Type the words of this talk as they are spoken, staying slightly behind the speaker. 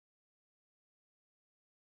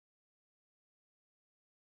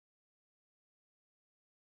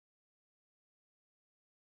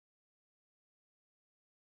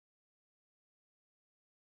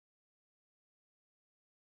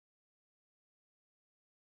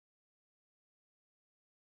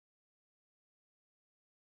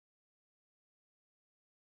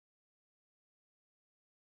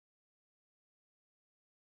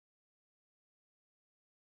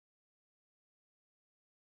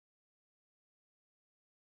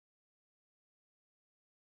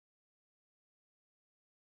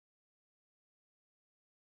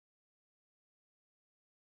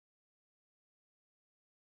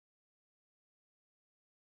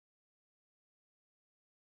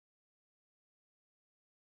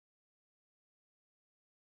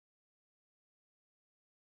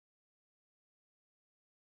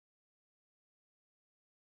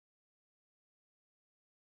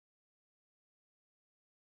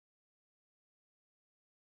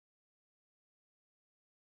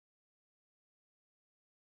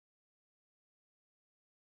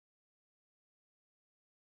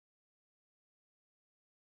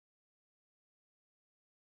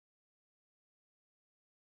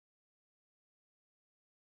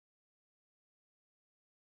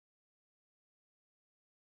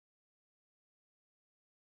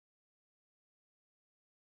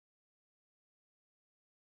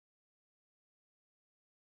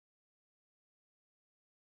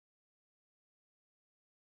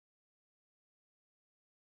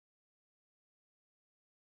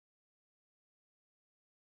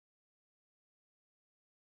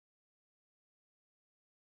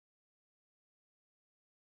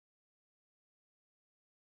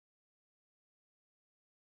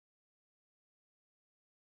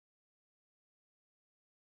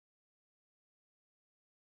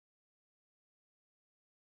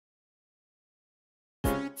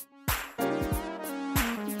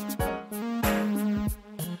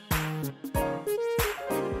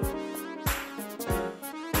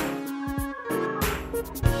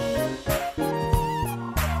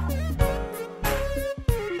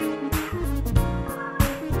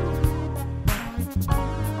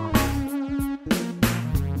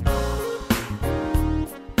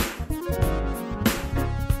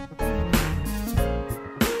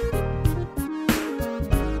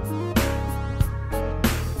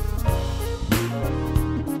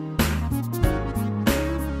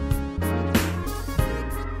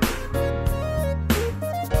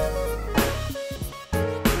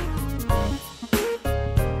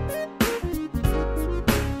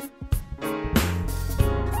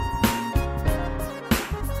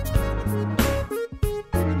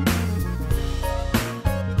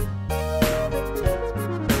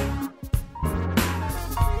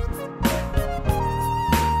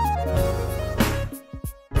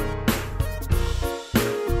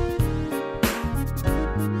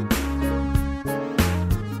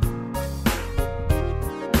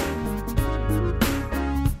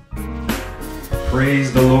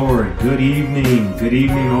Praise the Lord. Good evening. Good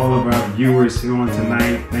evening, all of our viewers here on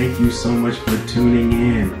tonight. Thank you so much for tuning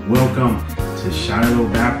in. Welcome to Shiloh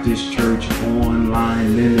Baptist Church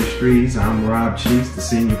Online Ministries. I'm Rob Cheeks, the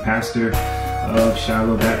senior pastor of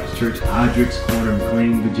Shiloh Baptist Church, Hodrick's Corner,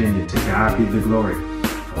 McLean, Virginia. To God be the glory.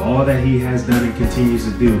 For all that He has done and continues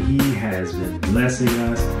to do, He has been blessing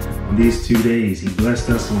us on these 2 days. He blessed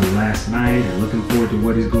us on last night, and looking forward to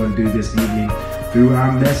what He's going to do this evening through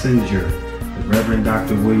our messenger, the Reverend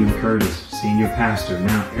Dr. William Curtis, senior pastor,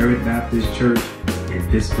 Mount Ararat Baptist Church in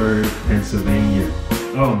Pittsburgh, Pennsylvania.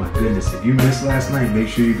 Oh my goodness, if you missed last night, make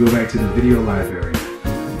sure you go back to the video library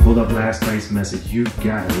and pull up last night's message. You've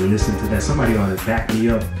got to listen to that. Somebody ought to back me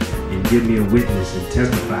up and give me a witness and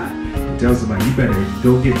testify and tell somebody, you better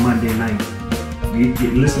go get Monday night,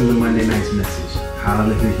 listen to Monday night's message.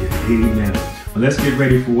 Hallelujah. Amen. Well, let's get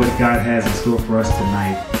ready for what God has in store for us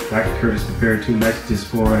tonight. Dr. Curtis prepared 2 messages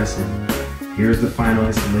for us, and here's the final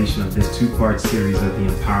installation of this 2-part series of the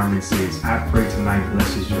Empowerment Series. I pray tonight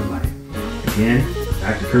blesses your life. Again,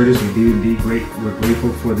 Dr. Curtis, we do indeed we're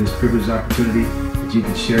grateful for this privileged opportunity that you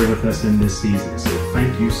can share with us in this season. So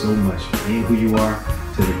thank you so much for being who you are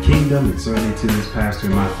to the kingdom and certainly to this pastor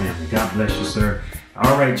and my family. God bless you, sir.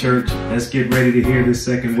 All right, church, let's get ready to hear this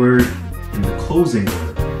second word and the closing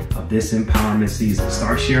word of this empowerment season.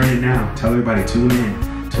 Start sharing it now. Tell everybody, tune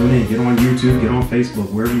in. Tune in, get on YouTube, get on Facebook,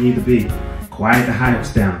 wherever you need to be. Quiet the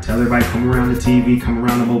hypes down. Tell everybody, come around the TV, come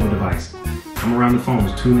around the mobile device, come around the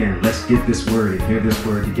phones, tune in. Let's get this word and hear this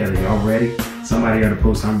word together. Y'all ready? Somebody ought to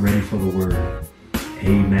post, I'm ready for the word.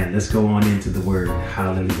 Amen. Let's go on into the word.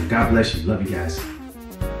 Hallelujah. God bless you. Love you guys.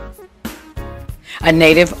 A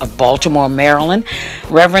native of Baltimore, Maryland,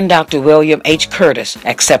 Reverend Dr. William H. Curtis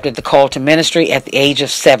accepted the call to ministry at the age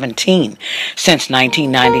of 17. Since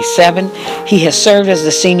 1997, he has served as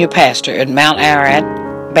the senior pastor at Mount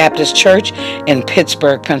Ararat Baptist Church in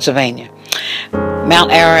Pittsburgh, Pennsylvania.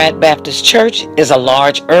 Mount Ararat Baptist Church is a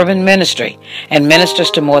large urban ministry and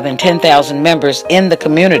ministers to more than 10,000 members in the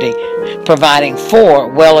community, providing 4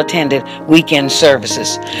 well-attended weekend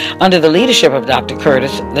services. Under the leadership of Dr.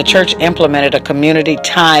 Curtis, the church implemented a community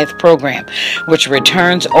tithe program, which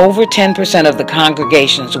returns over 10% of the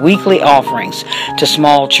congregation's weekly offerings to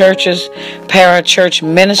small churches, parachurch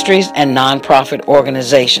ministries, and nonprofit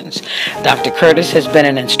organizations. Dr. Curtis has been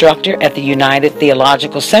an instructor at the United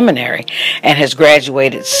Theological Seminary and has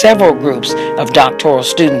graduated several groups of doctoral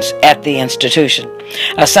students at the institution.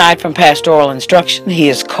 Aside from pastoral instruction, he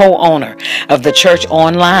is co-owner of the Church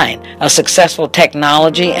Online, a successful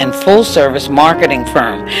technology and full-service marketing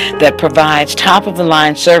firm that provides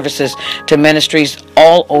top-of-the-line services to ministries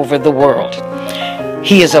all over the world.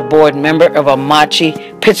 He is a board member of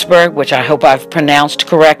Amachi Pittsburgh, which I hope I've pronounced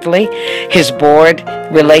correctly. His board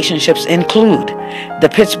relationships include the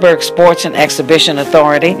Pittsburgh Sports and Exhibition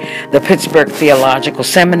Authority, the Pittsburgh Theological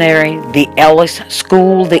Seminary, the Ellis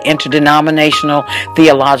School, the Interdenominational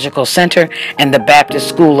Theological Center, and the Baptist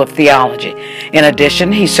School of Theology. In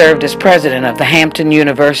addition, he served as president of the Hampton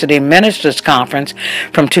University Ministers Conference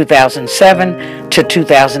from 2007 to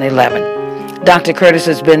 2011. Dr. Curtis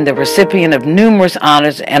has been the recipient of numerous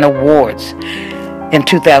honors and awards. In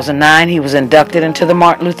 2009, he was inducted into the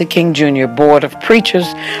Martin Luther King Jr. Board of Preachers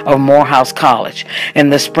of Morehouse College. In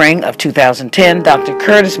the spring of 2010, Dr.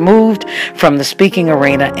 Curtis moved from the speaking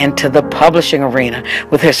arena into the publishing arena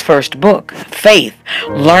with his first book, Faith,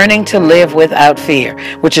 Learning to Live Without Fear,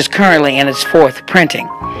 which is currently in its 4th printing.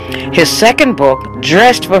 His second book,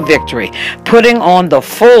 Dressed for Victory, Putting on the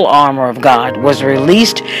Full Armor of God, was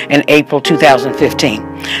released in April 2015.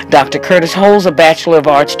 Dr. Curtis holds a Bachelor of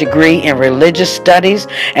Arts degree in Religious Studies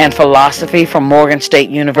and Philosophy from Morgan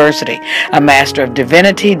State University, a Master of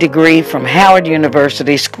Divinity degree from Howard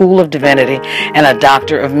University School of Divinity, and a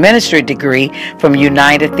Doctor of Ministry degree from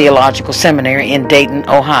United Theological Seminary in Dayton,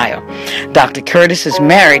 Ohio. Dr. Curtis is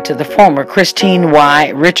married to the former Christine Y.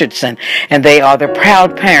 Richardson, and they are the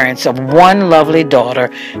proud parents of one lovely daughter,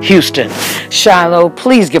 Houston. Shiloh,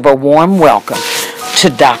 please give a warm welcome to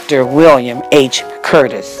Dr. William H.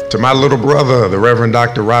 Curtis. To my little brother, the Reverend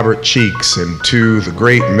Dr. Robert Cheeks, and to the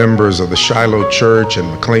great members of the Shiloh Church in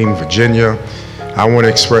McLean, Virginia, I want to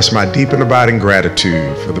express my deep and abiding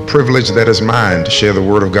gratitude for the privilege that is mine to share the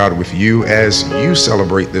Word of God with you as you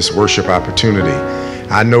celebrate this worship opportunity.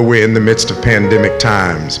 I know we're in the midst of pandemic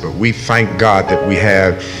times, but we thank God that we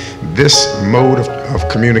have this mode of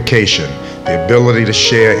communication, the ability to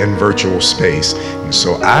share in virtual space. And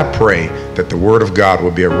so I pray that the Word of God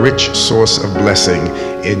will be a rich source of blessing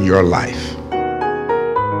in your life.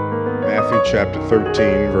 Matthew chapter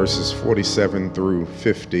 13, verses 47 through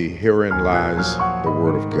 50. Herein lies the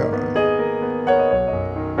Word of God.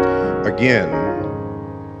 Again,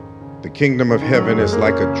 The kingdom of heaven is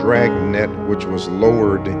like a drag net which was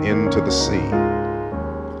lowered into the sea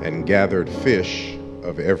and gathered fish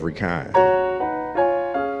of every kind.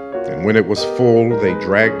 And when it was full, they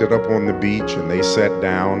dragged it up on the beach, and they sat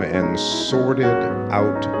down and sorted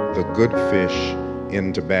out the good fish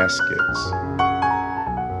into baskets.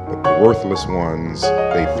 But the worthless ones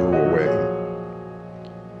they threw away.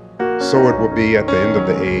 So it will be at the end of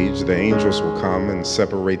the age. The angels will come and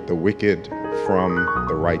separate the wicked from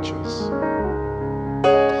the righteous,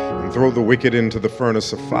 and throw the wicked into the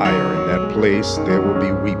furnace of fire. In that place there will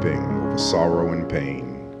be weeping over sorrow and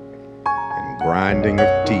pain, and grinding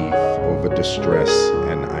of teeth over distress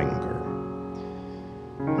and anger.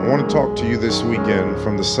 I want to talk to you this weekend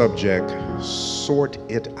from the subject, sort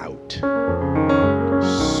it out.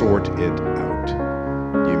 Sort it out.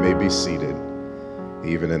 You may be seated,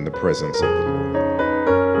 even in the presence of the Lord.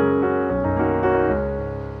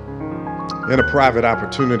 In a private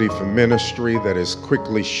opportunity for ministry that is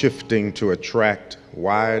quickly shifting to attract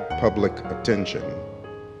wide public attention,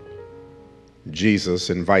 Jesus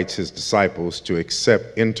invites his disciples to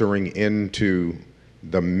accept entering into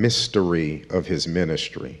the mystery of his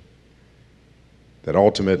ministry that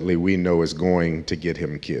ultimately we know is going to get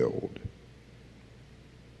him killed.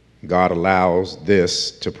 God allows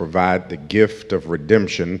this to provide the gift of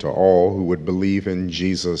redemption to all who would believe in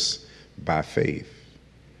Jesus by faith.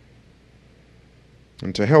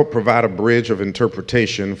 And to help provide a bridge of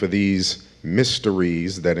interpretation for these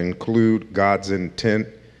mysteries that include God's intent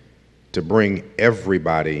to bring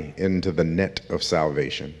everybody into the net of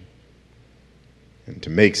salvation, and to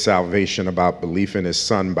make salvation about belief in his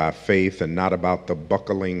Son by faith and not about the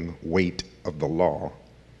buckling weight of the law,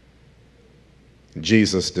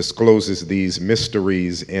 Jesus discloses these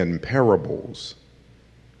mysteries in parables.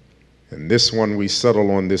 And this one we settle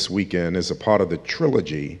on this weekend is a part of the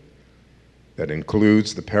trilogy that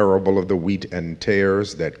includes the parable of the wheat and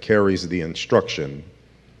tares, that carries the instruction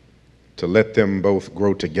to let them both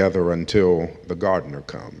grow together until the gardener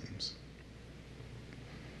comes.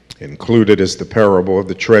 Included is the parable of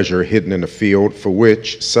the treasure hidden in a field, for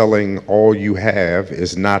which selling all you have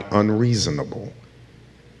is not unreasonable,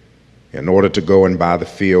 in order to go and buy the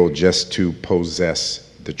field just to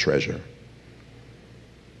possess the treasure.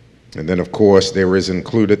 And then, of course, there is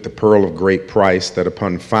included the pearl of great price, that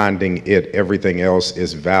upon finding it, everything else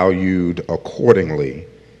is valued accordingly,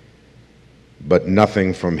 but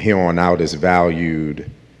nothing from here on out is valued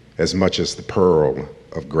as much as the pearl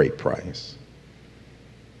of great price.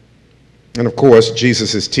 And of course,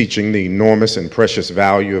 Jesus is teaching the enormous and precious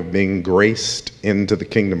value of being graced into the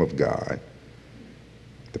kingdom of God,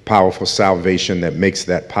 the powerful salvation that makes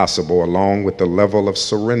that possible, along with the level of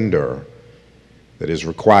surrender that is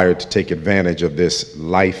required to take advantage of this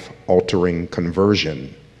life-altering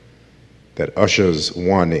conversion that ushers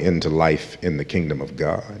one into life in the kingdom of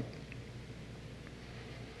God.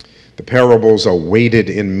 The parables are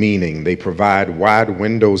weighted in meaning. They provide wide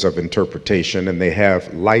windows of interpretation, and they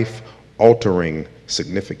have life-altering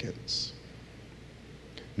significance.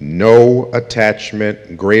 No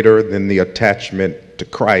attachment greater than the attachment to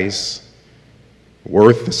Christ,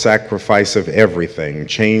 worth the sacrifice of everything,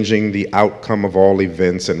 changing the outcome of all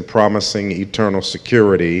events and promising eternal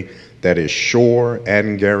security that is sure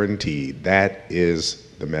and guaranteed. That is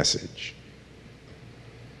the message.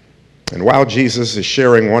 And while Jesus is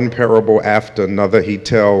sharing one parable after another, he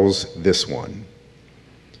tells this one.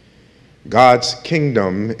 God's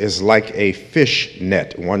kingdom is like a fish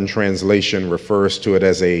net. One translation refers to it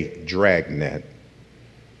as a drag net,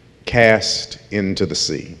 cast into the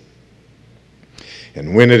sea.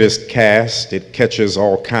 And when it is cast, it catches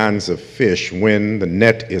all kinds of fish. When the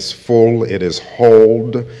net is full, it is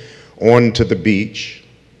hauled onto the beach.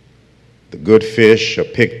 The good fish are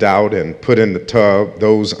picked out and put in the tub.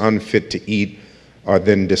 Those unfit to eat are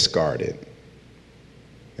then discarded.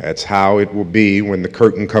 That's how it will be when the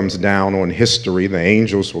curtain comes down on history. The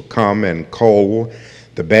angels will come and cull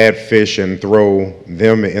the bad fish and throw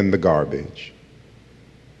them in the garbage.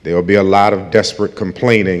 There'll be a lot of desperate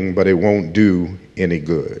complaining, but it won't do any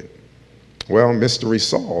good. Well, mystery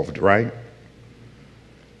solved, right?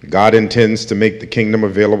 God intends to make the kingdom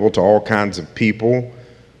available to all kinds of people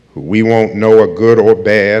who we won't know are good or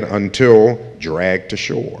bad until dragged to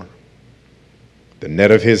shore. The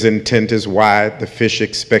net of his intent is wide. The fish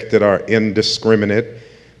expected are indiscriminate.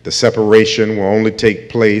 The separation will only take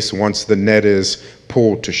place once the net is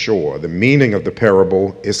pulled to shore. The meaning of the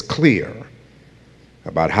parable is clear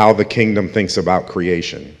about how the kingdom thinks about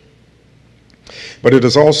creation. But it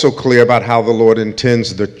is also clear about how the Lord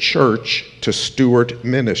intends the church to steward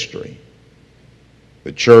ministry.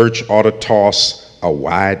 The church ought to toss a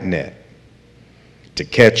wide net to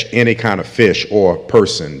catch any kind of fish or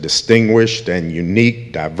person, distinguished and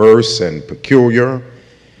unique, diverse and peculiar,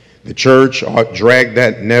 the church ought drag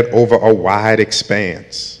that net over a wide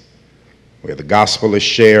expanse where the gospel is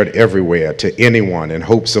shared everywhere to anyone in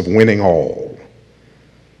hopes of winning all.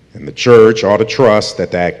 And the church ought to trust that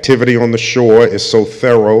the activity on the shore is so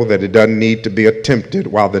thorough that it doesn't need to be attempted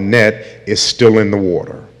while the net is still in the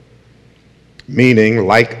water. Meaning,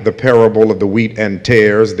 like the parable of the wheat and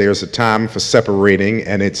tares, there's a time for separating,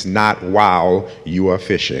 and it's not while you are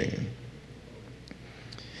fishing.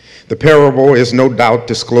 The parable is no doubt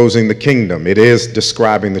disclosing the kingdom. It is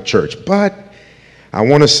describing the church. But I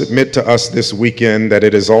want to submit to us this weekend that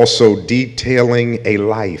it is also detailing a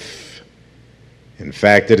life. In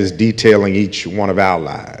fact, it is detailing each one of our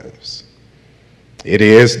lives. It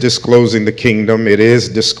is disclosing the kingdom, it is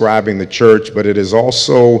describing the church, but it is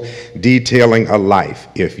also detailing a life.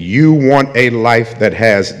 If you want a life that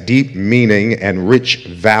has deep meaning and rich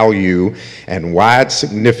value and wide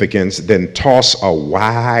significance, then toss a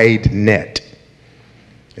wide net.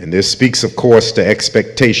 And this speaks, of course, to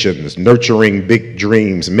expectations, nurturing big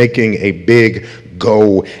dreams, making a big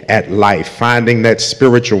go at life, finding that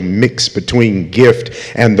spiritual mix between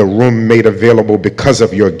gift and the room made available because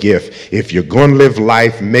of your gift. If you're going to live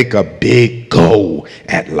life, make a big go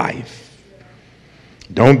at life.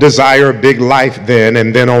 Don't desire a big life then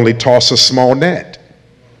and then only toss a small net.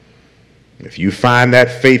 If you find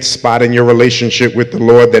that faith spot in your relationship with the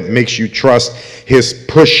Lord that makes you trust his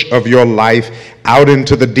push of your life out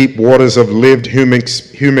into the deep waters of lived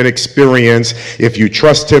human experience, if you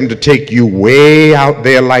trust him to take you way out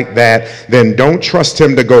there like that, then don't trust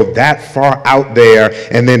him to go that far out there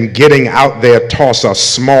and then getting out there toss a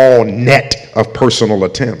small net of personal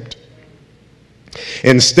attempt.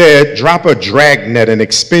 Instead, drop a drag net and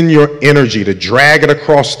expend your energy to drag it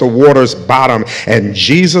across the water's bottom, and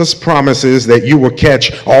Jesus promises that you will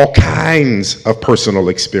catch all kinds of personal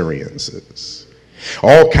experiences,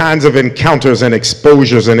 all kinds of encounters and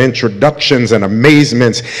exposures and introductions and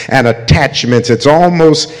amazements and attachments. It's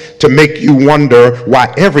almost to make you wonder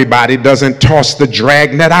why everybody doesn't toss the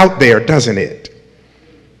drag net out there, doesn't it?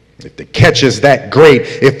 If the catch is that great,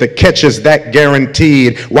 if the catch is that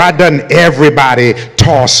guaranteed, why doesn't everybody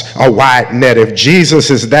toss a wide net? If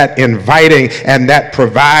Jesus is that inviting and that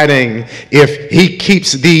providing, if he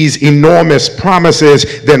keeps these enormous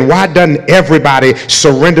promises, then why doesn't everybody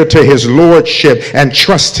surrender to his lordship and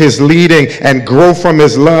trust his leading and grow from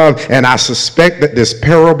his love? And I suspect that this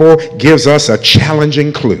parable gives us a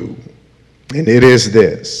challenging clue, and it is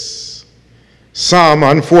this: some,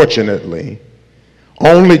 unfortunately,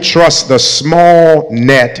 only trust the small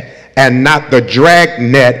net and not the drag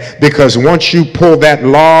net, because once you pull that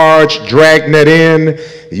large drag net in,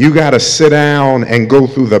 you got to sit down and go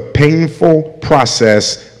through the painful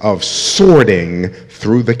process of sorting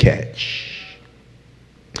through the catch.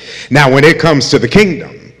 Now, when it comes to the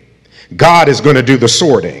kingdom, God is going to do the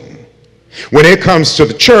sorting. When it comes to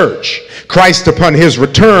the church, Christ upon his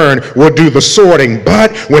return will do the sorting.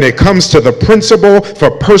 But when it comes to the principle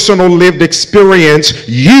for personal lived experience,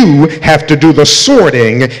 you have to do the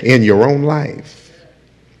sorting in your own life.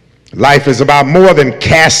 Life is about more than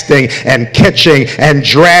casting and catching and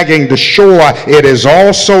dragging the shore. It is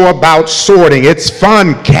also about sorting. It's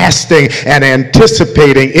fun casting and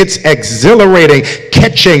anticipating. It's exhilarating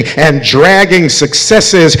catching and dragging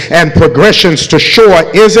successes and progressions to shore,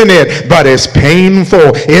 isn't it? But it's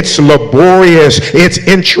painful. It's laborious. It's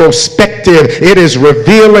introspective. It is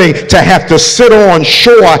revealing to have to sit on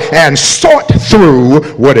shore and sort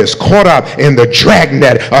through what is caught up in the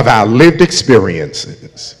dragnet of our lived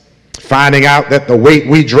experiences. Finding out that the weight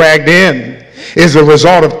we dragged in is a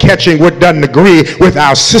result of catching what doesn't agree with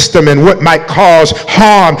our system and what might cause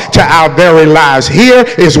harm to our very lives. Here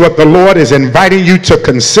is what the Lord is inviting you to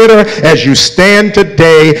consider as you stand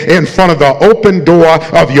today in front of the open door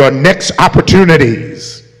of your next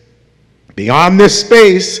opportunities. Beyond this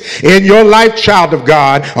space in your life, child of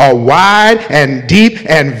God, are wide and deep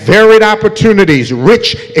and varied opportunities,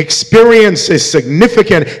 rich experiences,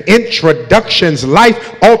 significant introductions,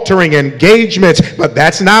 life-altering engagements. But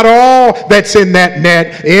that's not all that's in that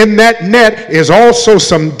net. In that net is also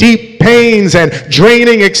some deep pains and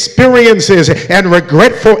draining experiences and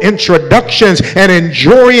regretful introductions and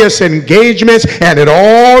injurious engagements, and it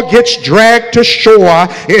all gets dragged to shore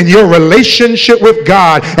in your relationship with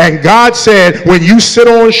God. And God said, when you sit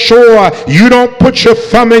on shore, you don't put your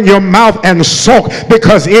thumb in your mouth and sulk,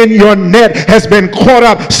 because in your net has been caught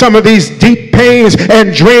up some of these deep pains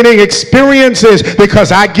and draining experiences,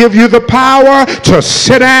 because I give you the power to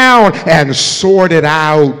sit down and sort it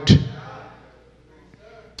out.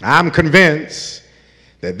 I'm convinced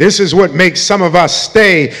that this is what makes some of us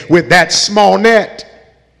stay with that small net,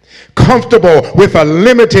 comfortable with a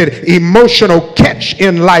limited emotional catch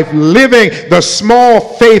in life, living the small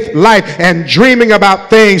faith life and dreaming about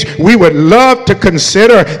things we would love to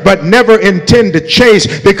consider but never intend to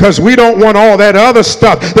chase, because we don't want all that other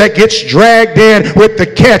stuff that gets dragged in with the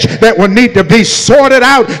catch that will need to be sorted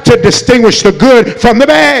out to distinguish the good from the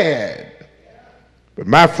bad. But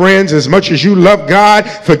my friends, as much as you love God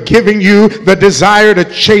for giving you the desire to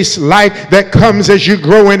chase life that comes as you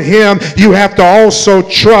grow in Him, you have to also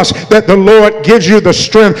trust that the Lord gives you the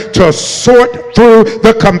strength to sort through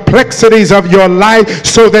the complexities of your life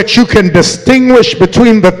so that you can distinguish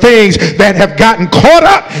between the things that have gotten caught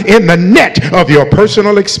up in the net of your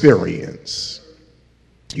personal experience.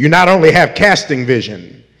 You not only have casting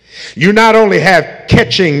vision, you not only have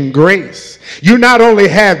catching grace, you not only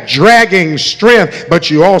have dragging strength, but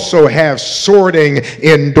you also have sorting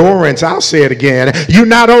endurance. I'll say it again. You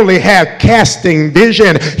not only have casting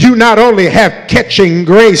vision, you not only have catching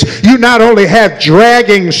grace, you not only have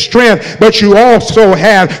dragging strength, but you also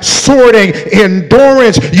have sorting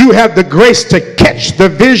endurance. You have the grace to catch the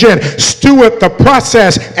vision, steward the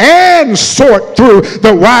process, and sort through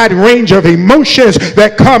the wide range of emotions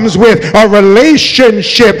that comes with a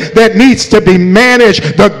relationship that needs to be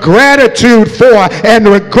managed, the gratitude for and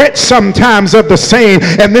regret sometimes of the same.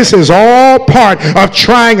 And this is all part of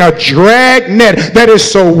trying a drag net that is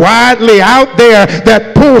so widely out there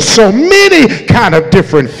that pulls so many kind of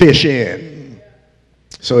different fish in.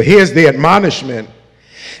 So here's the admonishment: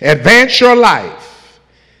 advance your life,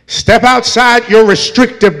 step outside your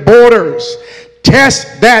restrictive borders,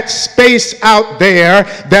 test that space out there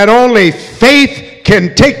that only faith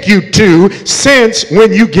can take you to, since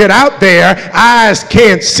when you get out there, eyes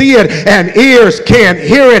can't see it and ears can't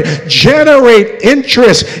hear it. Generate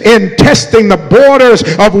interest in testing the borders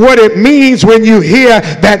of what it means when you hear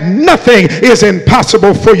that nothing is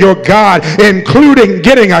impossible for your God, including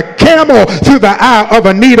getting a camel through the eye of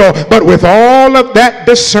a needle. But with all of that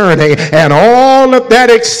discerning and all of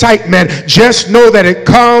that excitement, just know that it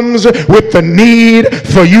comes with the need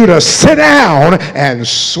for you to sit down and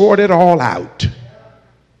sort it all out.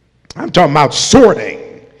 I'm talking about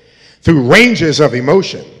sorting through ranges of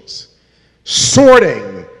emotions,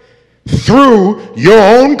 sorting through your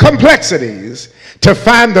own complexities to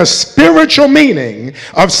find the spiritual meaning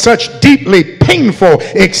of such deeply painful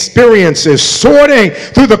experiences, sorting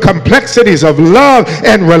through the complexities of love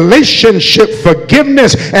and relationship,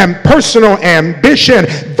 forgiveness and personal ambition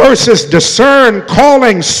versus discern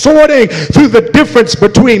calling, sorting through the difference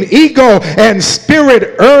between ego and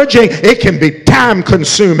spirit urging. It can be time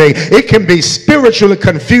consuming, it can be spiritually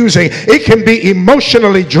confusing, it can be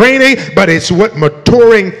emotionally draining, but it's what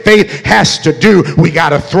maturing faith has to do. We got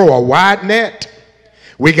to throw a wide net,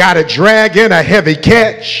 we got to drag in a heavy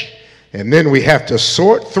catch, and then we have to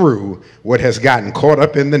sort through what has gotten caught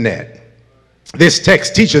up in the net. This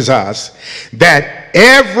text teaches us that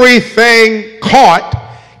everything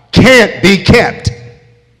caught can't be kept.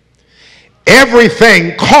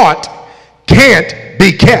 Everything caught can't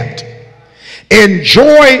be kept.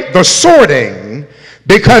 Enjoy the sorting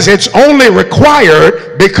because it's only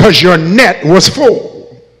required because your net was full.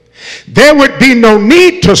 There would be no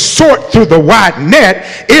need to sort through the wide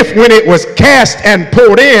net if when it was cast and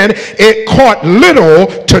pulled in, it caught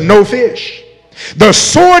little to no fish. The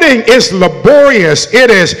sorting is laborious. It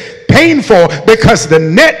is painful because the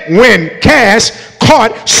net, when cast,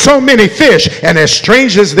 caught so many fish. And as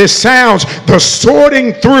strange as this sounds, the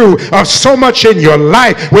sorting through of so much in your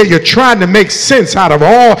life where you're trying to make sense out of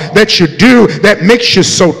all that you do that makes you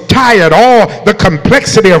so tired, all the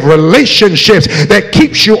complexity of relationships that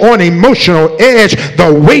keeps you on emotional edge,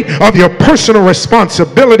 the weight of your personal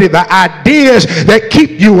responsibility, the ideas that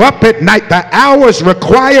keep you up at night, the hours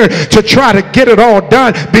required to try to get it all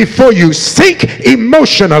done before you sink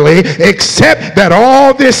emotionally. Except that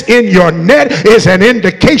all this in your net is an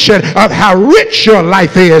indication of how rich your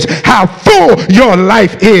life is, how full your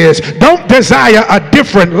life is. Don't desire a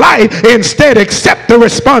different life. Instead, accept the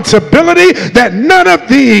responsibility that none of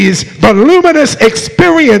these voluminous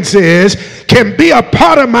experiences can be a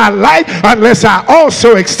part of my life unless I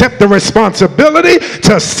also accept the responsibility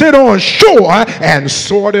to sit on shore and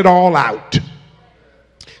sort it all out.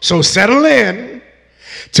 So settle in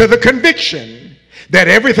to the conviction that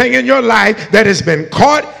everything in your life that has been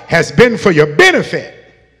caught has been for your benefit.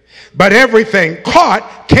 But everything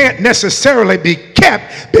caught can't necessarily be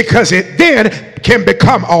kept, because it then can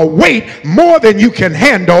become a weight more than you can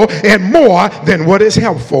handle and more than what is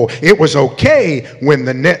helpful. It was okay when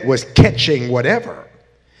the net was catching whatever.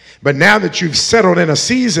 But now that you've settled in a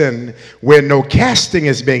season where no casting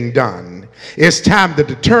is being done, it's time to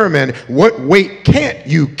determine what weight can't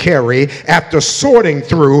you carry after sorting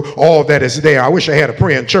through all that is there. I wish I had a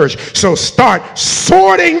praying church. So start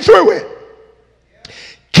sorting through it.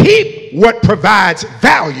 Keep what provides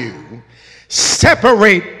value.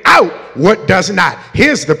 Separate out what does not.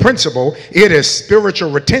 Here's the principle. It is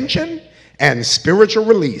spiritual retention and spiritual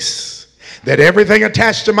release. That everything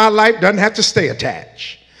attached to my life doesn't have to stay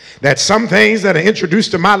attached. That some things that are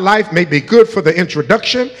introduced to my life may be good for the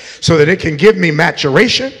introduction so that it can give me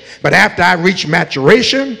maturation. But after I reach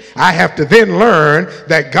maturation, I have to then learn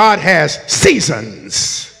that God has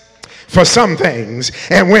seasons for some things.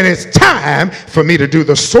 And when it's time for me to do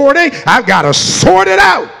the sorting, I've got to sort it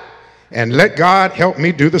out and let God help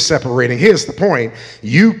me do the separating. Here's the point.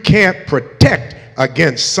 You can't protect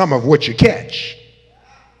against some of what you catch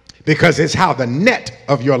because it's how the net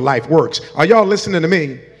of your life works. Are y'all listening to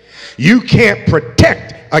me? You can't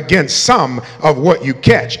protect against some of what you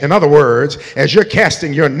catch. In other words, as you're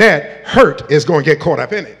casting your net, hurt is going to get caught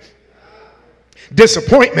up in it.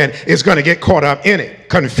 Disappointment is going to get caught up in it.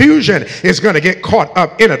 Confusion is going to get caught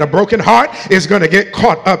up in it. A broken heart is going to get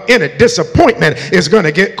caught up in it. Disappointment is going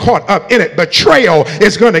to get caught up in it. Betrayal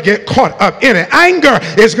is going to get caught up in it. Anger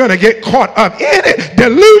is going to get caught up in it.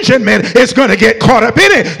 Delusionment is going to get caught up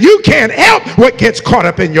in it. You can't help what gets caught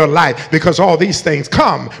up in your life because all these things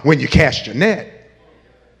come when you cast your net.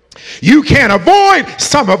 You can't avoid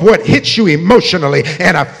some of what hits you emotionally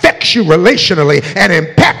and affects you relationally and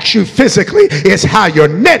impacts you physically. It's how your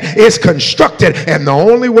net is constructed. And the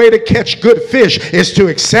only way to catch good fish is to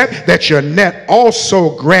accept that your net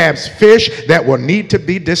also grabs fish that will need to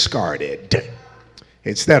be discarded.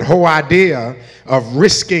 It's that whole idea of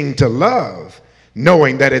risking to love,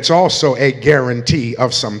 knowing that it's also a guarantee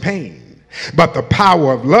of some pain. But the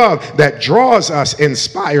power of love that draws us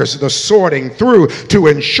inspires the sorting through to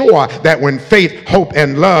ensure that when faith, hope,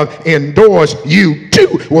 and love endures, you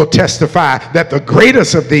too will testify that the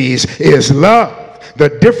greatest of these is love. The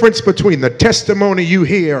difference between the testimony you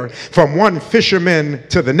hear from one fisherman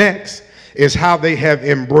to the next is how they have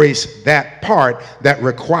embraced that part that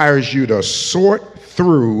requires you to sort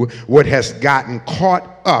through what has gotten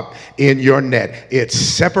caught up in your net. It's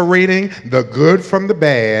separating the good from the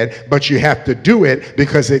bad, but you have to do it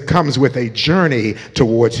because it comes with a journey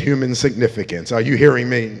towards human significance. Are you hearing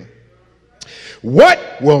me? What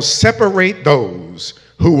will separate those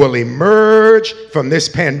who will emerge from this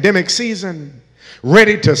pandemic season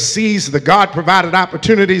ready to seize the God-provided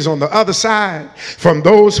opportunities on the other side from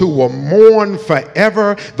those who will mourn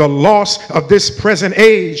forever the loss of this present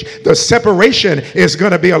age? The separation is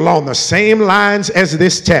going to be along the same lines as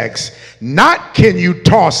this text. Not can you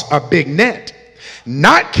toss a big net,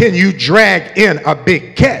 not can you drag in a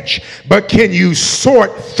big catch, but can you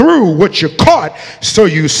sort through what you caught so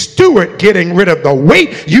you steward getting rid of the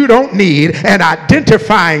weight you don't need and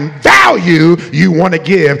identifying value you want to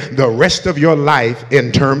give the rest of your life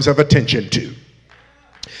in terms of attention to.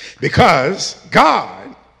 Because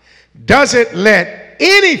God doesn't let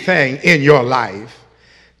anything in your life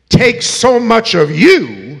take so much of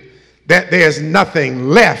you that there's nothing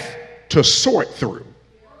left to sort through.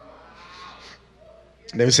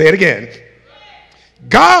 Let me say it again.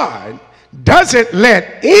 God doesn't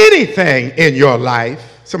let anything in your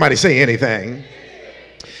life, somebody say anything.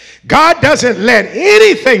 God doesn't let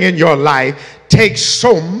anything in your life take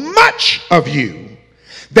so much of you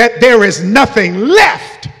that there is nothing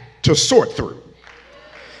left to sort through.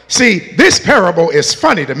 See, this parable is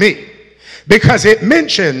funny to me because it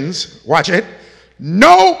mentions, watch it,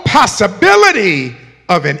 no possibility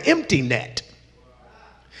of an empty net,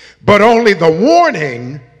 but only the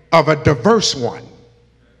warning of a diverse one.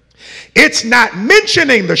 It's not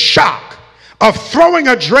mentioning the shock of throwing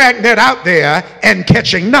a dragnet out there and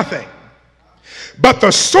catching nothing, but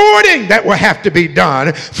the sorting that will have to be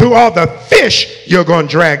done through all the fish you're going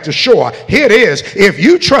to drag to shore. Here it is. If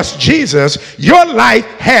you trust Jesus, your life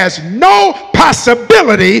has no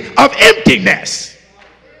possibility of emptiness.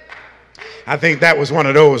 I think that was one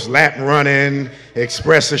of those lap running,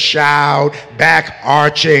 express a shout, back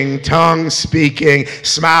arching, tongue speaking,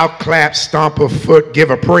 smile, clap, stomp a foot, give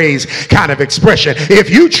a praise kind of expression. If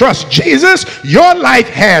you trust Jesus, your life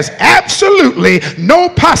has absolutely no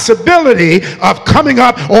possibility of coming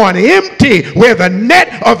up on empty, where the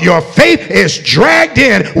net of your faith is dragged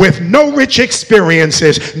in with no rich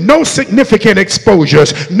experiences, no significant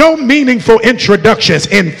exposures, no meaningful introductions.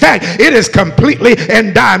 In fact, it is completely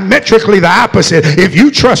and diametrically the opposite. If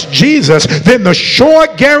you trust Jesus, then the sure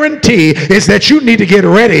guarantee is that you need to get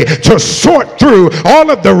ready to sort through all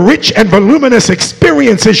of the rich and voluminous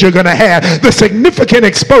experiences you're going to have, the significant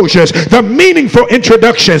exposures, the meaningful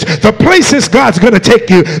introductions, the places God's going to take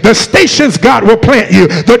you, the stations God will plant you,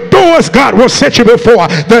 the doors God will set you before,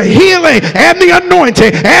 the healing and the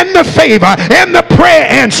anointing and the favor and the prayer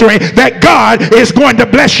answering that God is going to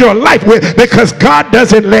bless your life with, because God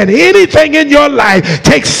doesn't let anything in your life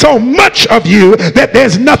take so much of you that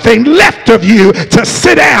there's nothing left of you to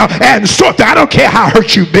sit down and sort through. I don't care how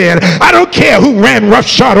hurt you've been. I don't care who ran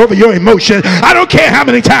roughshod over your emotions. I don't care how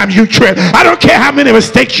many times you tripped. I don't care how many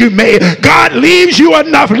mistakes you made. God leaves you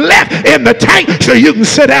enough left in the tank so you can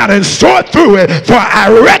sit down and sort through it. For I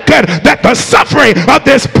reckon that the suffering of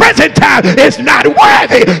this present time is not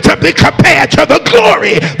worthy to be compared to the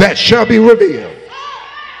glory that shall be revealed.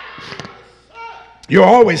 You'll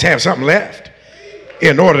always have something left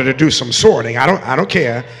in order to do some sorting. I don't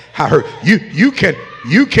care how hurt you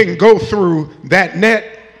can go through that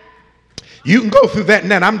net. You can go through that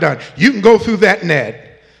net. I'm done. You can go through that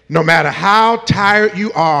net no matter how tired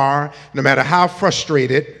you are, no matter how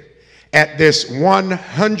frustrated at this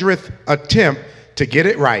 100th attempt to get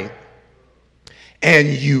it right, and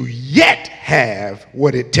you yet have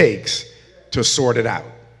what it takes to sort it out.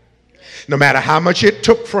 No matter how much it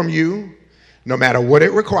took from you, no matter what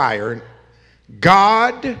it required,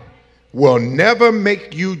 God will never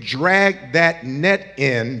make you drag that net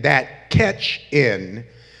in, that catch in,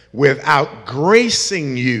 without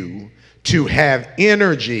gracing you to have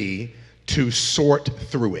energy to sort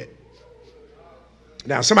through it.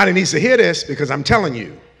 Now, somebody needs to hear this, because I'm telling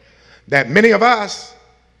you that many of us,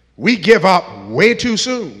 we give up way too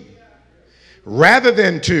soon rather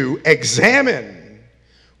than to examine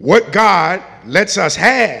what God lets us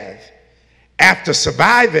have after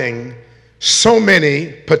surviving so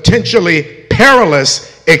many potentially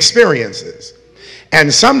perilous experiences.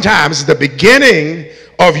 And sometimes the beginning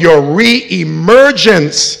of your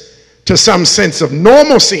re-emergence to some sense of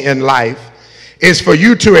normalcy in life is for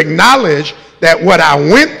you to acknowledge that what I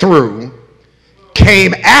went through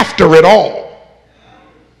came after it all.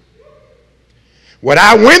 What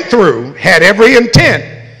I went through had every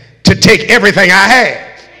intent to take everything I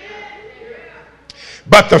had.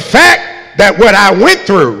 But the fact that what I went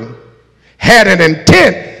through had an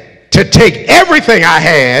intent to take everything I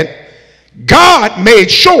had, God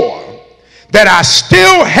made sure that I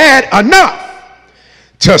still had enough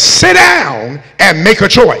to sit down and make a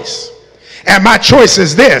choice. And my choice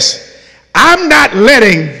is this: I'm not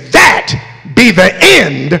letting that be the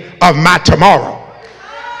end of my tomorrow.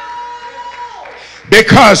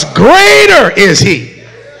 Because greater is he,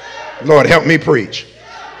 Lord help me preach,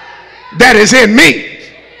 that is in me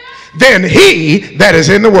than he that is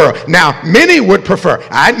in the world. Now, many would prefer,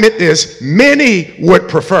 I admit this, many would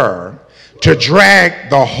prefer to drag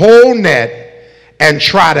the whole net and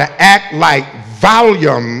try to act like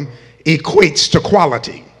volume equates to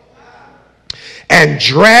quality, and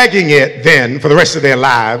dragging it then for the rest of their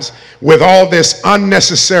lives with all this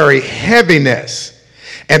unnecessary heaviness.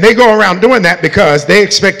 And they go around doing that because they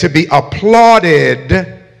expect to be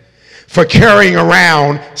applauded for carrying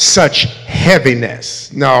around such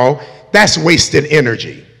heaviness. No, that's wasted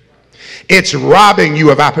energy. It's robbing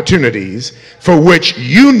you of opportunities for which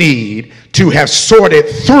you need to have sorted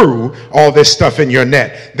through all this stuff in your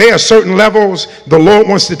net. There are certain levels the Lord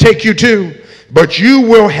wants to take you to, but you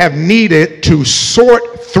will have needed to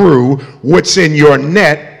sort through what's in your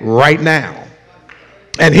net right now.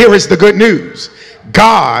 And here is the good news.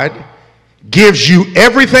 God gives you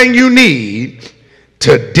everything you need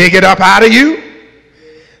to dig it up out of you,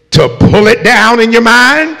 to pull it down in your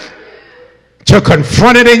mind, to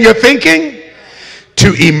confront it in your thinking,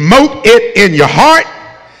 to emote it in your heart,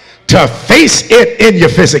 to face it in your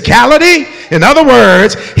physicality. In other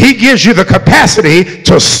words, he gives you the capacity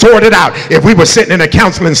to sort it out. If we were sitting in a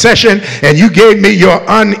counseling session and you gave me your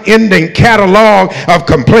unending catalog of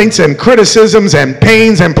complaints and criticisms and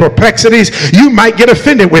pains and perplexities, you might get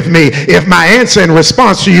offended with me if my answer in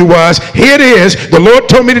response to you was, here it is, the Lord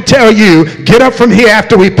told me to tell you, get up from here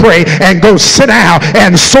after we pray and go sit down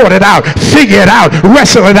and sort it out, figure it out,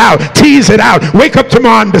 wrestle it out, tease it out, wake up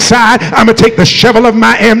tomorrow and decide I'm going to take the shovel of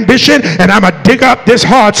my ambition and I'm going to dig up this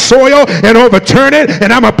hard soil in overturn it,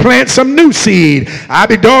 and I'm going to plant some new seed. I'll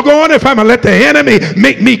be doggone if I'm going to let the enemy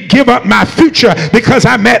make me give up my future because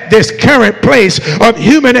I'm at this current place of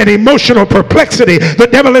human and emotional perplexity. The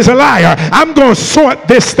devil is a liar. I'm going to sort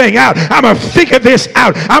this thing out. I'm going to figure this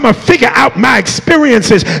out. I'm going to figure out my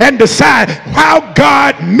experiences and decide how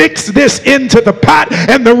God mixed this into the pot.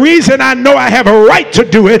 And the reason I know I have a right to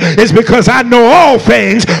do it is because I know all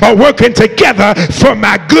things are working together for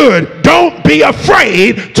my good. Don't be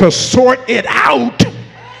afraid to sort it out.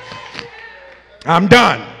 I'm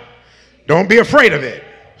done. Don't be afraid of it.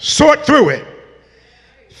 Sort through it.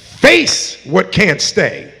 Face what can't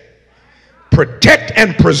stay. Protect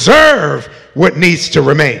and preserve what needs to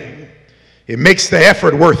remain. It makes the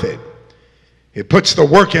effort worth it. It puts the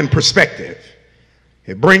work in perspective.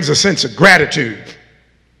 It brings a sense of gratitude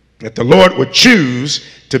that the Lord would choose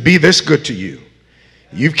to be this good to you.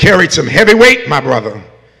 You've carried some heavy weight, my brother.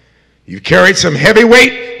 You've carried some heavy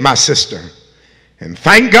weight, my sister. And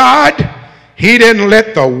thank God he didn't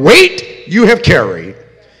let the weight you have carried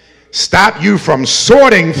stop you from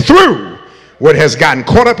sorting through what has gotten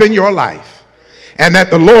caught up in your life. And that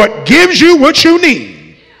the Lord gives you what you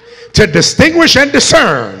need to distinguish and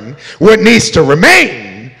discern what needs to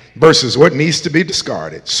remain versus what needs to be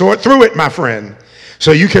discarded. Sort through it, my friend,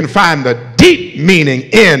 so you can find the deep meaning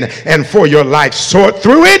in and for your life. Sort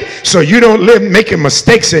through it so you don't live making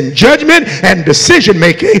mistakes in judgment and decision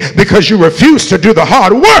making because you refuse to do the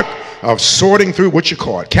hard work of sorting through what you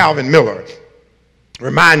caught. Calvin Miller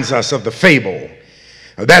reminds us of the fable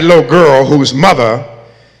of that little girl whose mother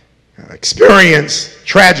experienced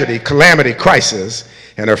tragedy, calamity, crisis,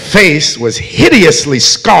 and her face was hideously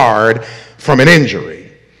scarred from an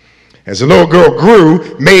injury. As the little girl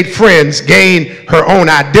grew, made friends, gained her own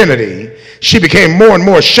identity, she became more and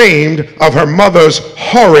more ashamed of her mother's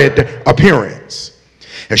horrid appearance.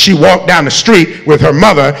 As she walked down the street with her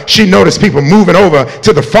mother, she noticed people moving over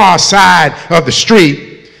to the far side of the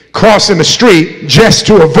street, crossing the street just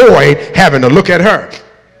to avoid having to look at her.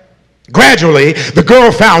 Gradually, the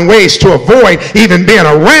girl found ways to avoid even being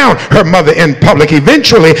around her mother in public.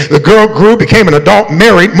 Eventually, the girl grew, became an adult,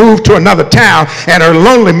 married, moved to another town, and her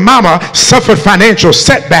lonely mama suffered financial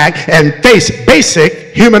setback and faced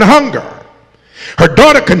basic human hunger. Her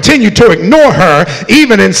daughter continued to ignore her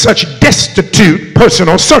even in such destitute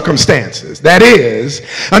personal circumstances. That is,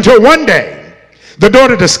 until one day, the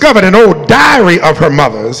daughter discovered an old diary of her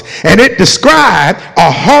mother's, and it described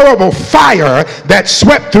a horrible fire that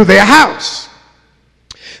swept through their house.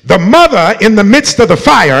 The mother, in the midst of the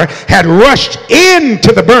fire, had rushed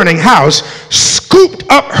into the burning house, scooped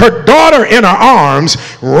up her daughter in her arms,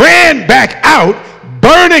 ran back out,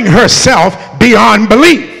 burning herself beyond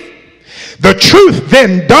belief. The truth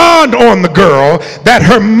then dawned on the girl that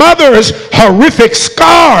her mother's horrific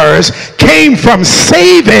scars came from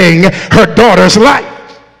saving her daughter's life.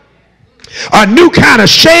 A new kind of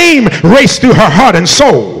shame raced through her heart and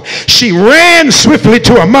soul. She ran swiftly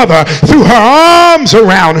to her mother, threw her arms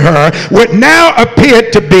around her, what now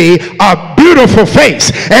appeared to be a beautiful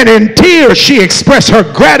face, and in tears she expressed her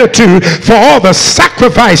gratitude for all the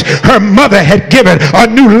sacrifice her mother had given. A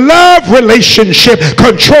new love relationship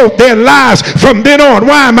controlled their lives from then on.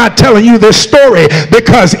 Why am I telling you this story?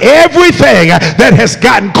 Because everything that has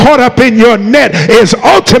gotten caught up in your net is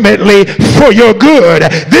ultimately for your good.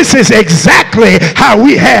 This is exactly how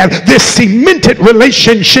we have this cemented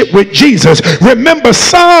relationship with Jesus. Remember,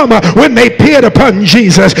 some, when they peered upon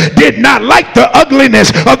Jesus, did not like the ugliness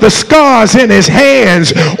of the scars in his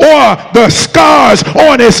hands, or the scars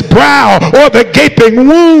on his brow, or the gaping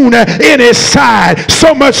wound in his side,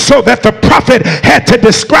 so much so that the prophet had to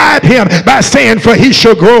describe him by saying, for he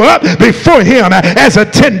shall grow up before him as a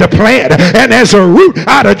tender plant, and as a root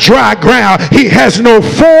out of dry ground. He has no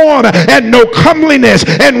form and no comeliness,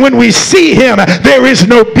 and when we see him, there is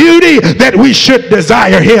no beauty that we should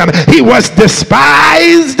desire him. He was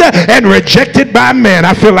despised and rejected by men.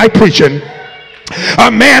 I feel like preaching.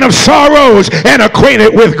 A man of sorrows and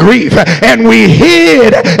acquainted with grief, and we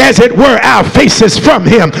hid, as it were, our faces from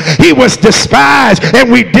him. He was despised,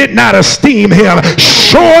 and we did not esteem him.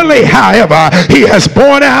 Surely, however, he has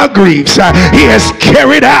borne our griefs, he has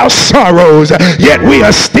carried our sorrows, yet we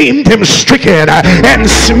esteemed him stricken and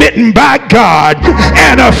smitten by God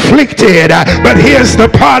and afflicted. But here's the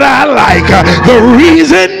part I like. The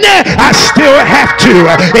reason I still have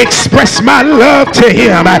to express my love to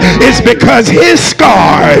him is because his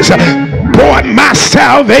scars bought my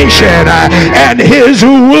salvation, and his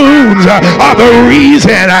wounds are the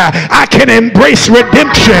reason I can embrace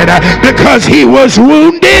redemption, because he was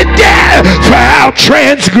wounded for our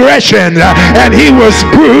transgressions, and he was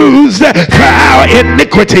bruised for our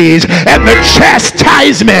iniquities, and the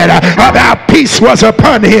chastisement of our peace was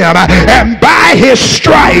upon him, and by his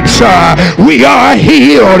stripes we are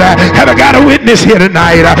healed. Have I got a witness here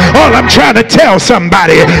tonight? All I'm trying to tell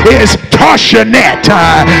somebody is toss your net,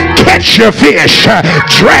 catch your fish,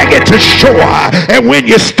 drag it to shore, and when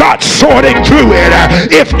you start sorting through it,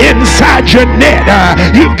 if inside your net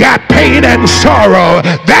you've got pain and sorrow,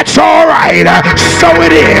 that's all right. Sew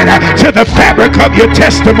it in to the fabric of your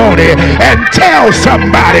testimony and tell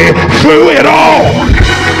somebody through it all,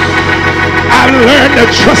 I learned to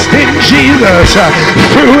trust in Jesus.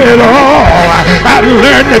 Through it all, I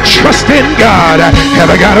learned to trust in God.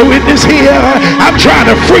 Have I got a witness here? I'm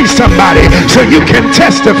trying to free somebody so you can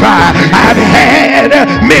testify. I've had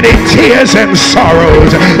many tears and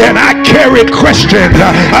sorrows, and I carried questions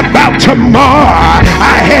about tomorrow.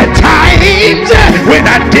 I had times when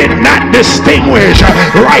I did not distinguish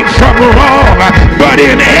right from wrong, but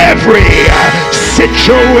in every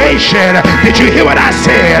situation, did you hear what I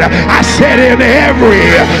said? I said in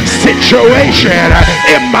every situation,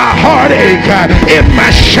 in my heartache, in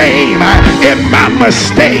my shame, in my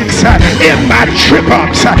mistakes, in my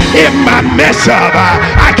trip-ups, in my mess-up,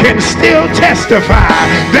 I can still testify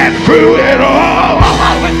that through it all,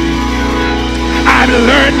 I've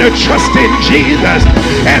learned to trust in Jesus,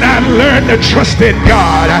 and I've learned to trust in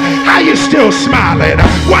God. How you still smiling?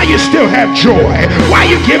 Why you still have joy? Why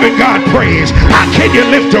you giving God praise? How can you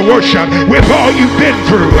live to worship with all you've been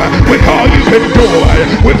through, with all you've endured,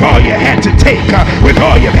 with all you had to take, with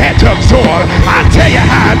all you've had to absorb? I'll tell you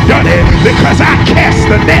how I've done it, because I cast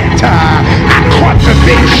the net, I caught the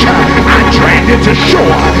fish, I dragged it to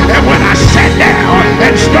shore, and when I sat down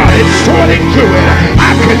and started sorting through it,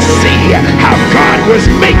 I could see how God was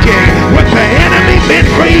making what the enemy meant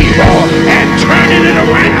for evil and turning it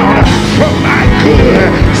around for my good.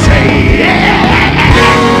 Say yeah.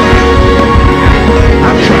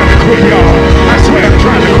 I'm trying to quit, y'all. I swear I'm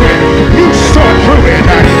trying to quit. You sort through it.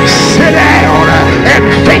 Sit down and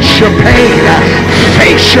face your pain,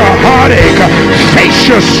 face your heartache, face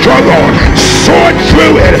your struggle, sort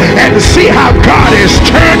through it and see how God is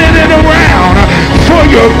turning it around for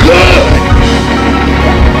your good.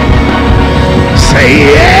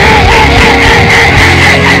 Say yeah.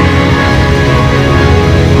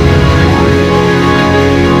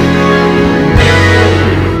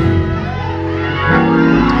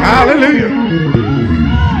 Hallelujah.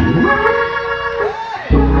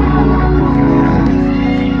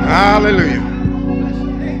 Hallelujah.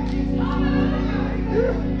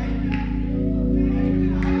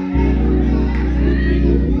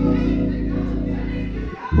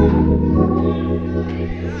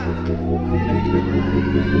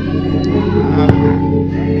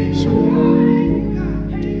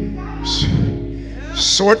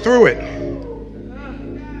 Sort through it.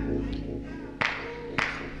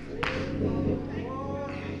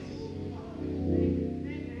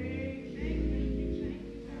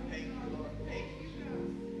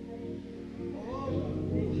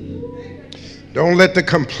 Don't let the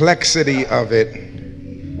complexity of it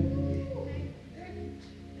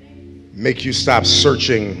make you stop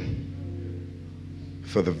searching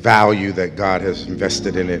for the value that God has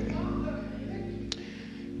invested in it.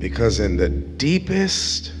 Because in the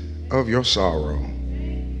deepest of your sorrow,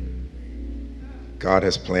 God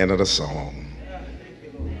has planted a song.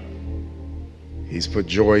 He's put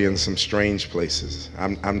joy in some strange places.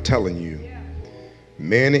 I'm telling you,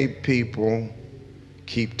 many people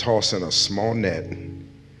keep tossing a small net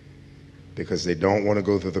because they don't want to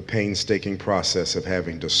go through the painstaking process of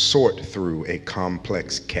having to sort through a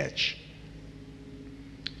complex catch.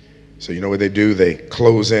 So you know what they do? They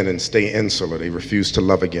close in and stay insular. They refuse to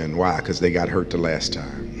love again. Why? Because they got hurt the last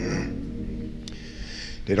time.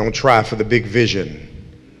 They don't try for the big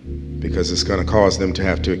vision because it's going to cause them to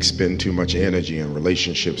have to expend too much energy, and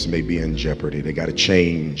relationships may be in jeopardy. They got to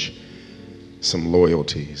change some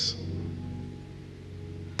loyalties.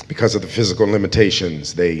 Because of the physical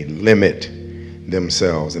limitations, they limit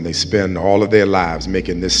themselves, and they spend all of their lives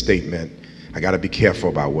making this statement: I got to be careful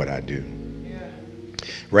about what I do.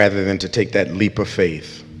 Rather than to take that leap of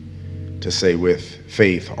faith to say, with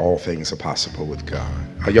faith all things are possible with God.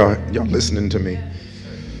 Are y'all listening to me?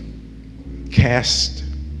 Cast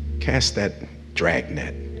that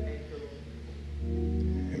dragnet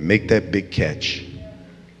and make that big catch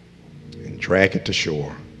and drag it to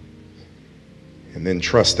shore, and then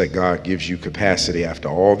trust that God gives you capacity after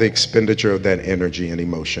all the expenditure of that energy and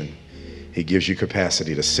emotion, He gives you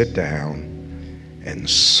capacity to sit down and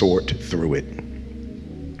sort through it,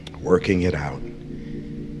 working it out.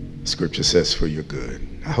 Scripture says for your good.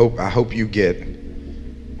 I hope you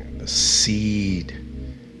get the seed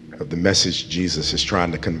of the message Jesus is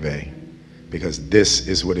trying to convey, because this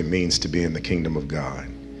is what it means to be in the kingdom of God.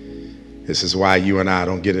 This is why you and I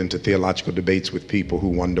don't get into theological debates with people who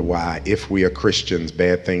wonder why, if we are Christians,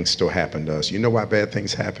 bad things still happen to us. You know why bad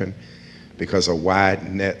things happen? Because a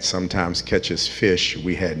wide net sometimes catches fish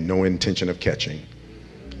we had no intention of catching.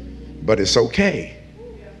 But it's okay,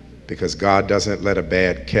 because God doesn't let a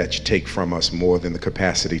bad catch take from us more than the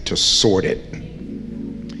capacity to sort it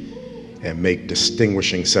and make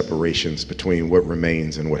distinguishing separations between what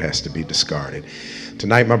remains and what has to be discarded.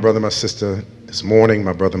 Tonight, my brother, my sister, this morning,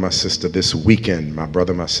 my brother, my sister, this weekend, my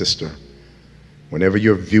brother, my sister, whenever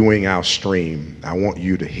you're viewing our stream, I want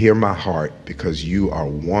you to hear my heart, because you are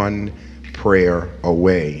one prayer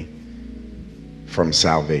away from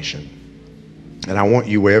salvation. And I want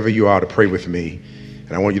you, wherever you are, to pray with me.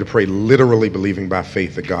 And I want you to pray literally believing by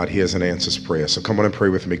faith that God hears and answers prayer. So come on and pray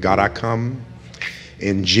with me. God, I come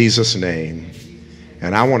in Jesus' name,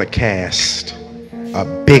 and I want to cast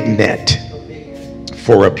a big net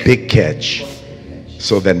for a big catch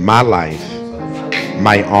so that my life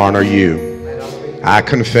might honor you. I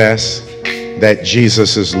confess that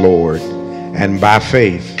Jesus is Lord, and by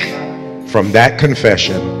faith, from that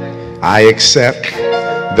confession, I accept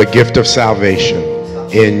the gift of salvation.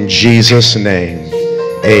 In Jesus' name,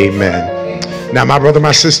 amen. Now, my brother,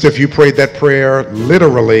 my sister, if you prayed that prayer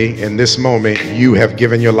literally in this moment, you have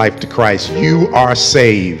given your life to Christ. You are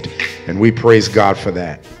saved, and we praise God for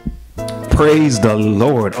that. Praise the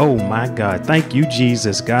Lord. Oh my God. Thank you,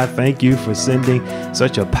 Jesus. God, thank you for sending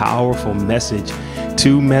such a powerful message.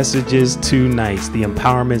 2 messages, 2 nights, the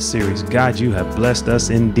empowerment series. God, you have blessed us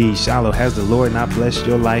indeed. Shiloh, has the Lord not blessed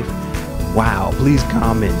your life? Wow. Please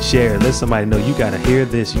comment, share, let somebody know. You got to hear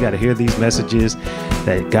this. You got to hear these messages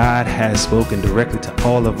that God has spoken directly to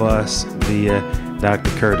all of us via Dr.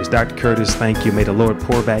 Curtis. Dr. Curtis, thank you. May the Lord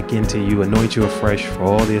pour back into you, anoint you afresh for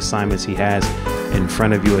all the assignments he has in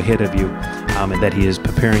front of you, ahead of you, and that he is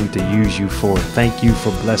preparing to use you for. Thank you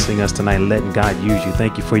for blessing us tonight, letting God use you.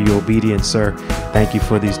 Thank you for your obedience, sir. Thank you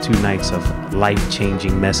for these 2 nights of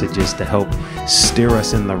life-changing messages to help steer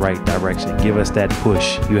us in the right direction, give us that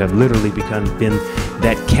push. You have literally been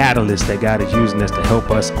that catalyst that God is using us to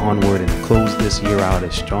help us onward and close this year out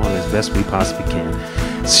as strong as best we possibly can.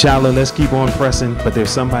 Shiloh, let's keep on pressing, but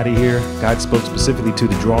there's somebody here God spoke specifically to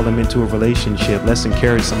draw them into a relationship. Let's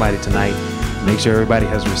encourage somebody tonight. Make sure everybody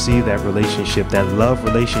has received that relationship, that love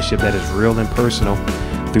relationship that is real and personal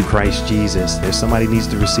through Christ Jesus. There's somebody needs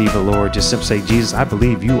to receive the Lord. Just simply say, Jesus, I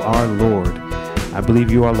believe you are Lord. I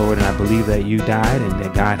believe you are Lord, and I believe that you died and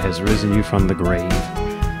that God has risen you from the grave.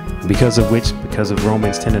 Because of which, because of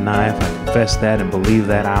Romans 10:9, if I confess that and believe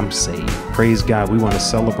that, I'm saved. Praise God. We want to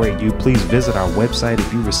celebrate you. Please visit our website.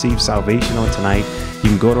 If you receive salvation on tonight, you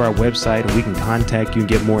can go to our website and we can contact you and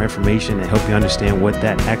get more information and help you understand what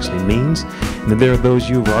that actually means. And then there are those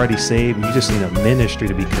you who are already saved and you just need a ministry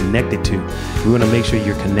to be connected to. We want to make sure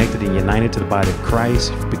you're connected and united to the body of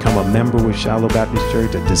Christ. Become a member with Shiloh Baptist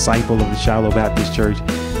Church, a disciple of the Shiloh Baptist Church.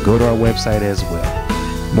 Go to our website as well.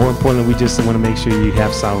 More importantly, we just want to make sure you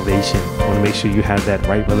have salvation. We want to make sure you have that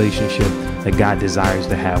right relationship that God desires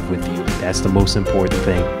to have with you. That's the most important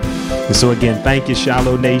thing. And so again, thank you,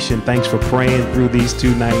 Shiloh Nation. Thanks for praying through these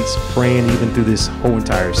 2 nights, praying even through this whole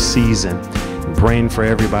entire season, and praying for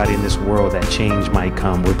everybody in this world that change might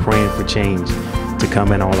come. We're praying for change to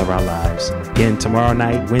come in all of our lives. Again, tomorrow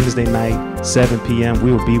night, Wednesday night, 7 p.m.,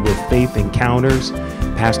 we will be with Faith Encounters.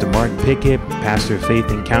 Pastor Martin Pickett, pastor of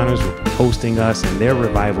Faith Encounters, will be hosting us in their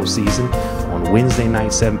revival season on Wednesday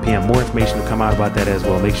night, 7 p.m. More information will come out about that as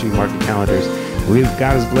well. Make sure you mark your calendars. God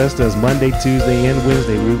has blessed us Monday, Tuesday, and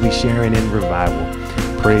Wednesday. We'll be sharing in revival.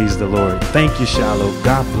 Praise the Lord. Thank you, Shiloh.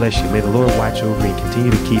 God bless you. May the Lord watch over you and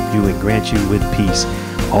continue to keep you and grant you with peace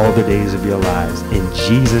all the days of your lives. In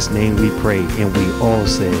Jesus' name we pray, and we all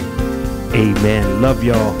say, amen. Love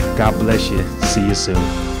y'all. God bless you. See you soon.